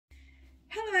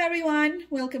Hello everyone,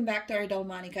 welcome back to our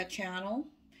Dalmanica channel.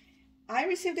 I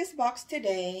received this box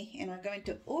today and we're going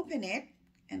to open it,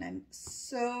 and I'm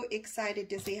so excited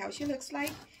to see how she looks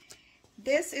like.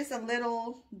 This is a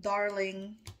little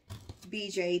darling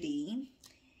BJD,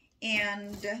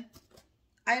 and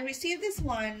I received this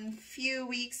one a few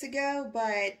weeks ago,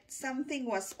 but something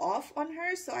was off on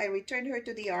her, so I returned her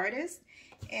to the artist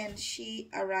and she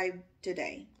arrived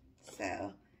today.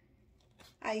 So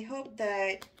I hope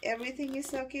that everything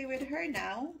is okay with her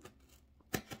now.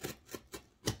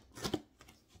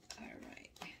 Alright.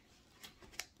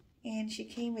 And she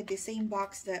came with the same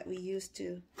box that we used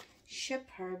to ship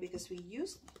her because we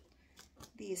used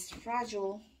these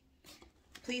fragile.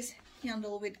 Please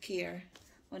handle with care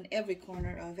on every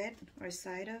corner of it or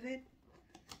side of it.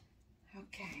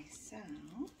 Okay, so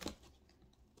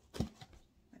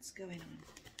what's going on?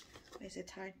 Why is it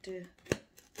hard to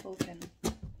open?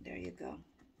 There you go.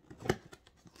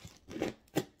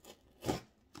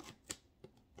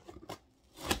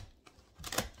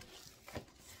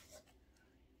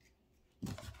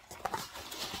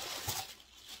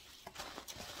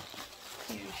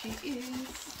 Here she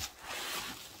is.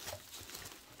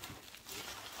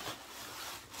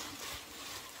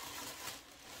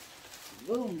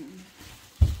 Boom.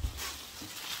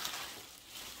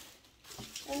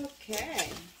 Okay,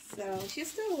 so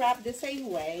she's still wrapped the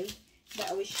same way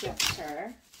that we shipped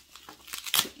her,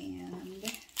 and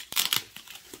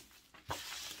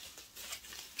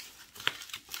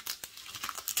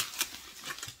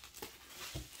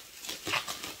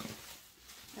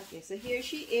okay, so here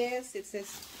she is. It says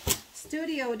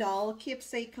Studio Doll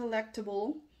Keepsake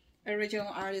Collectible Original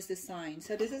Artist Design.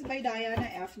 So this is by Dianna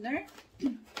Effner.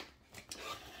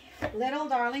 Little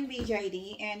Darling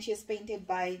BJD, and she's painted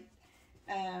by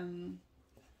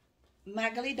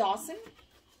Magali Dawson.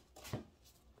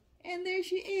 And there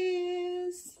she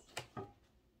is.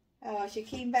 Oh, she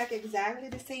came back exactly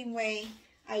the same way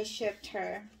I shipped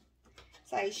her.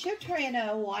 So I shipped her in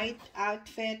a white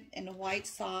outfit and white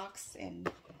socks, and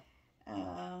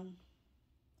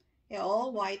yeah,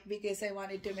 all white because I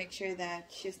wanted to make sure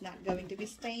that she's not going to be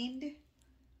stained.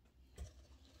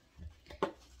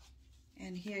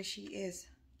 And here she is.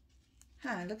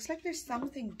 Looks like there's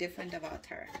something different about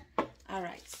her. All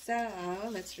right, so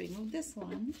let's remove this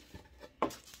one.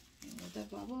 Remove the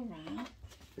bubble wrap.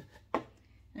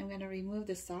 I'm going to remove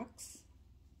the socks.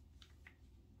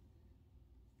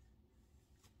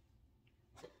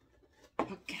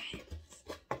 Okay.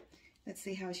 Let's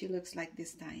see how she looks like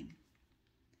this time.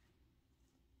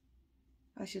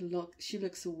 Oh, she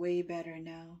looks way better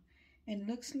now. And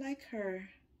looks like her.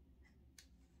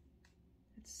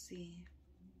 Let's see.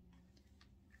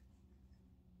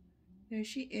 There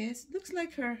she is. Looks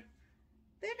like her.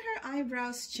 Did her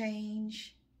eyebrows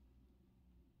change?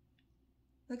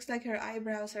 Looks like her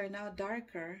eyebrows are now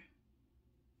darker.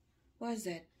 Was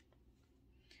it?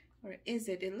 Or is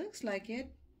it? It looks like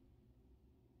it.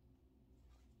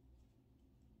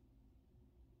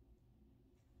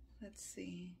 Let's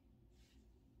see.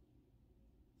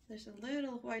 There's a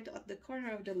little white at the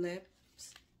corner of the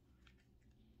lips.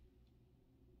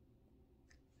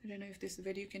 I don't know if this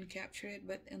video can capture it,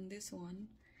 but in this one.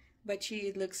 But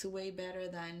she looks way better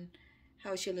than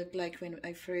how she looked like when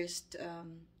I first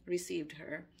received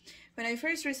her. When I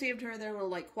first received her, there were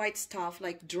like white stuff,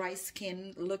 like dry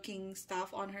skin looking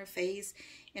stuff on her face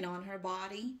and on her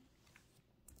body.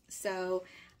 So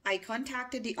I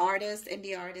contacted the artist, and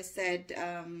the artist said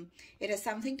it has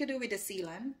something to do with the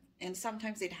sealant, and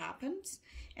sometimes it happens.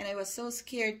 And I was so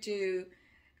scared to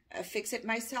fix it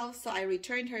myself, so I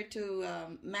returned her to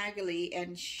Magali,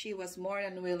 and she was more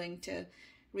than willing to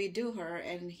redo her,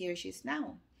 and here she's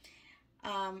now.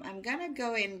 I'm gonna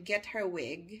go and get her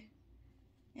wig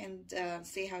and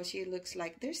see how she looks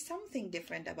like. There's something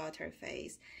different about her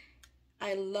face.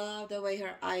 I love the way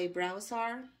her eyebrows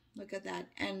are. Look at that.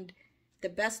 And the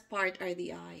best part are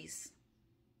the eyes.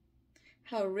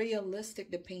 How realistic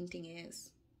the painting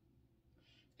is.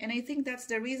 And I think that's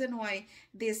the reason why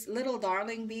these little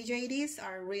darling BJDs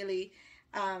are really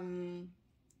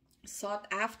sought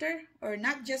after, or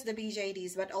not just the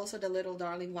BJDs, but also the little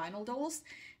darling vinyl dolls,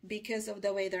 because of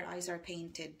the way their eyes are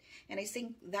painted. And I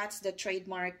think that's the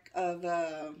trademark of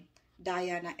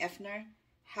Dianna Effner,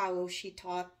 how she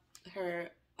taught her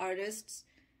artists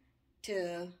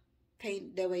to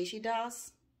paint the way she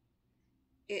does.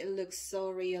 It looks so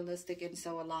realistic and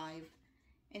so alive.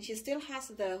 And she still has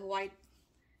the white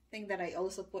thing that I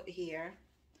also put here.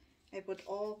 I put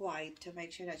all white to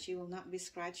make sure that she will not be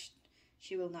scratched,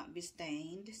 she will not be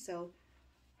stained. So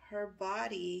her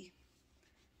body,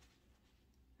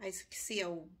 I see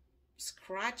a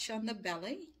scratch on the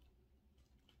belly.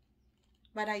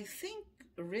 But I think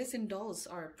resin dolls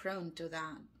are prone to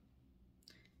that.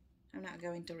 I'm not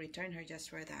going to return her just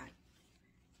for that.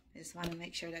 I just want to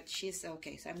make sure that she's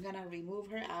okay. So I'm gonna remove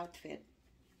her outfit.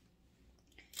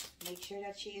 Make sure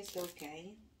that she is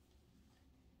okay.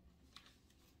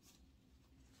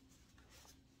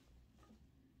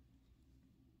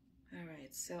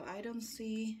 Alright, so I don't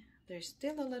see, there's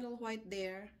still a little white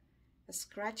there, a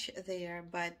scratch there,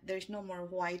 but there's no more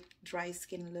white dry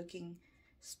skin looking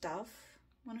stuff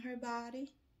on her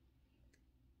body.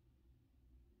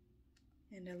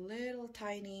 And a little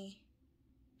tiny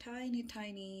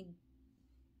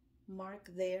mark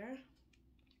there.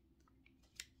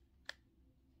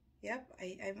 Yep,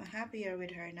 I'm happier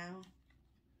with her now.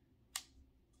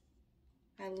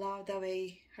 I love the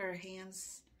way her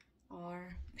hands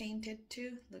are painted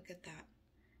too. Look at that.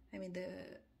 I mean, the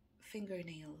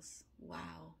fingernails.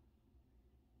 Wow.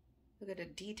 Look at the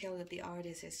detail that the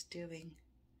artist is doing.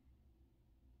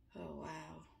 Oh,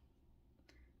 wow.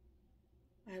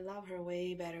 I love her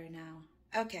way better now.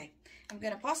 Okay, I'm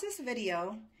gonna pause this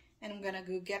video and I'm gonna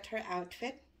go get her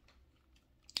outfit.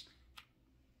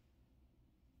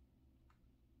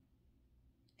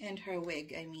 And her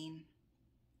wig, I mean.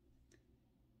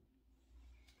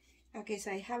 Okay,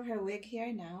 so I have her wig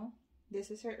here now.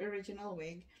 This is her original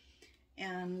wig.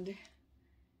 And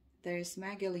there's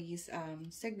Magali's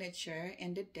signature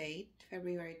and the date,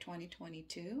 February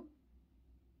 2022.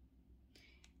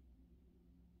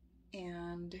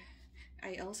 And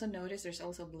I also noticed there's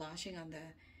also blushing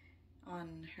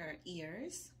on her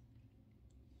ears.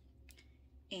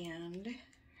 And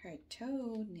her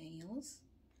toenails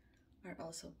are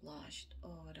also blushed.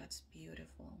 Oh, that's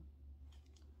beautiful.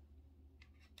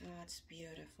 That's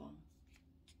beautiful.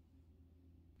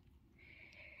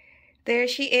 There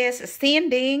she is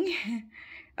standing.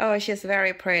 Oh, she's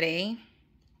very pretty.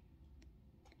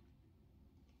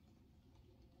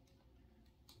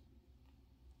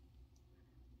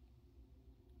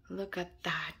 Look at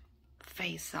that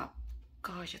face up.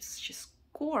 Gosh, it's just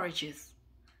gorgeous.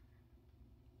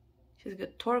 She's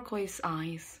got turquoise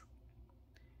eyes.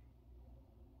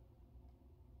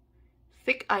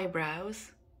 Thick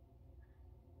eyebrows.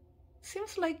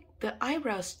 Seems like the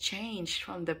eyebrows changed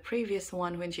from the previous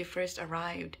one when she first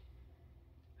arrived.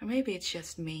 Or maybe it's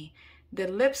just me. The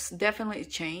lips definitely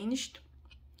changed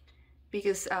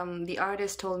because the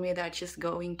artist told me that she's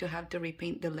going to have to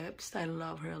repaint the lips. I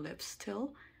love her lips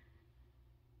still.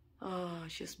 Oh,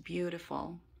 she's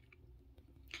beautiful.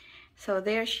 So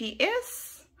there she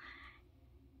is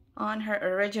on her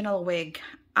original wig.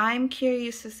 I'm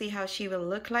curious to see how she will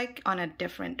look like on a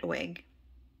different wig.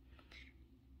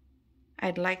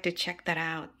 I'd like to check that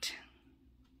out.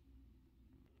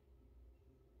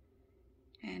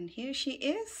 And here she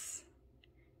is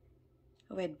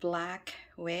with black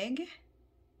wig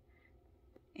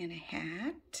and a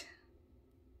hat.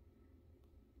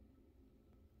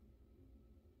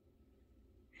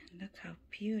 And look how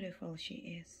beautiful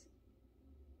she is.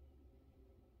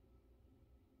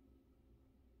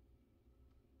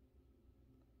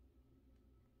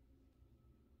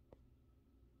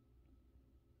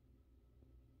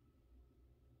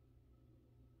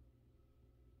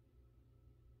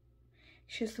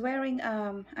 She's wearing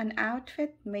an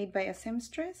outfit made by a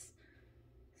seamstress.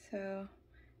 So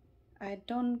I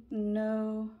don't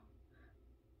know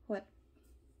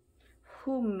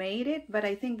who made it, but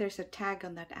I think there's a tag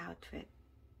on that outfit.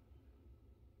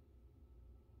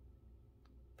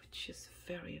 But she's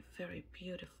very, very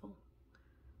beautiful.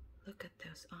 Look at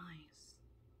those eyes.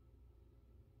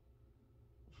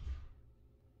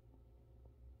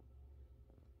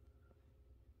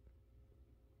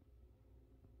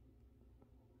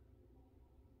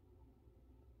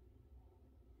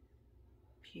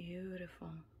 Beautiful.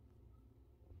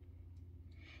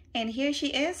 And here she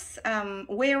is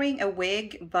wearing a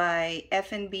wig by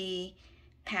F&B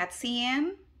Patsy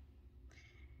Ann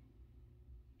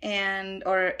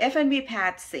or F&B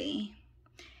Patsy,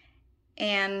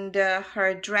 and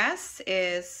her dress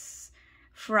is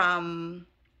from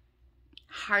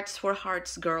Hearts for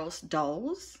Hearts Girls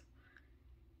Dolls,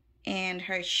 and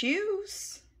her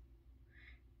shoes,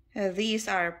 these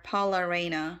are Paula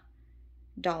Reina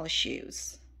doll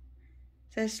shoes.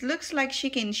 So it looks like she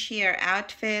can share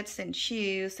outfits and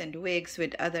shoes and wigs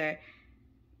with other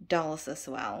dolls as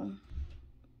well.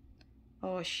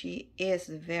 Oh, she is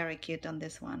very cute on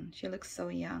this one. She looks so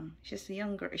young. She's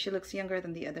younger. She looks younger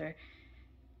than the other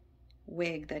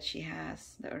wig that she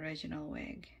has, the original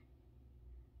wig.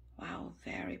 Wow,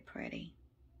 very pretty.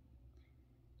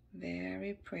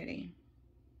 Very pretty.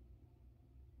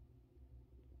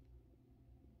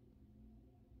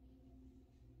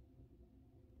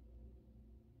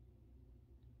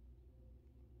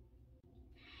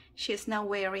 She's now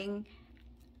wearing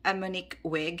a Monique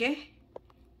wig,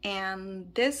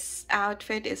 and this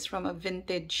outfit is from a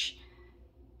vintage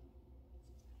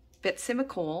Betsy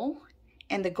McCall,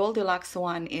 and the Goldilocks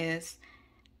one is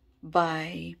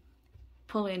by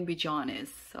Pauline BJD.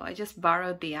 So I just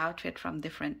borrowed the outfit from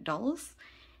different dolls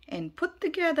and put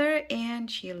together,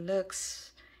 and she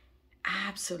looks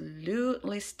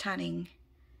absolutely stunning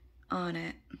on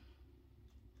it.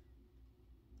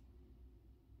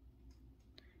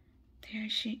 There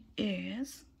she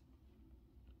is.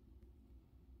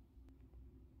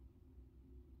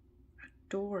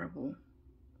 Adorable.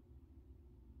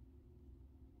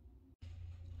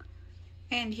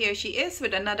 And here she is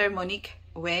with another Monique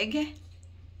wig.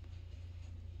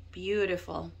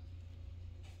 Beautiful.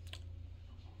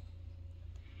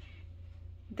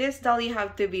 This doll, you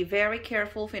have to be very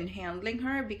careful when handling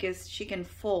her because she can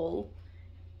fall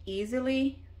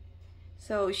easily.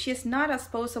 So she's not as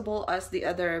posable as the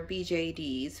other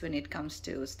BJDs when it comes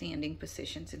to standing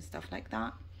positions and stuff like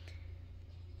that.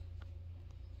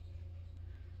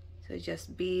 So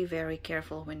just be very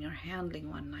careful when you're handling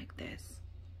one like this.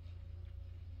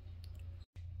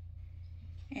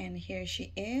 And here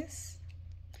she is,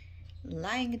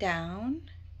 lying down.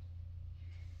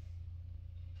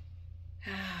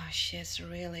 Oh, she's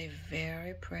really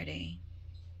very pretty.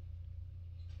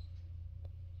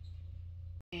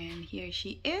 And here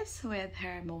she is with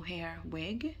her mohair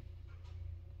wig.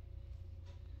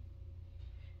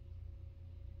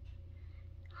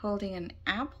 Holding an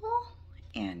apple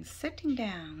and sitting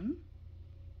down.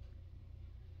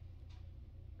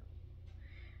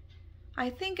 I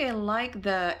think I like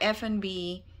the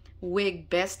F&B wig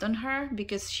best on her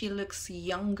because she looks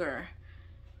younger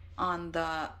on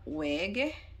the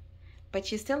wig, but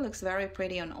she still looks very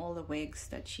pretty on all the wigs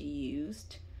that she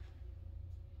used.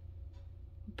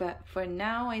 But for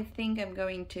now, I think I'm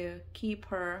going to keep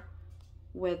her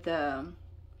with the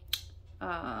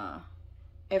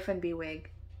F&B wig.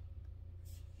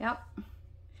 Yep.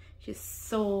 She's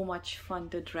so much fun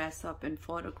to dress up and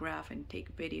photograph and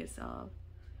take videos of.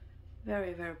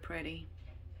 Very, very pretty.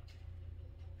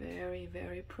 Very,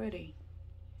 very pretty.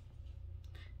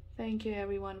 Thank you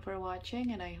everyone for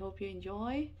watching, and I hope you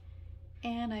enjoy.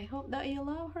 And I hope that you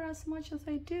love her as much as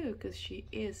I do, because she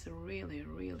is really,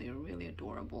 really, really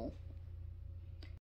adorable.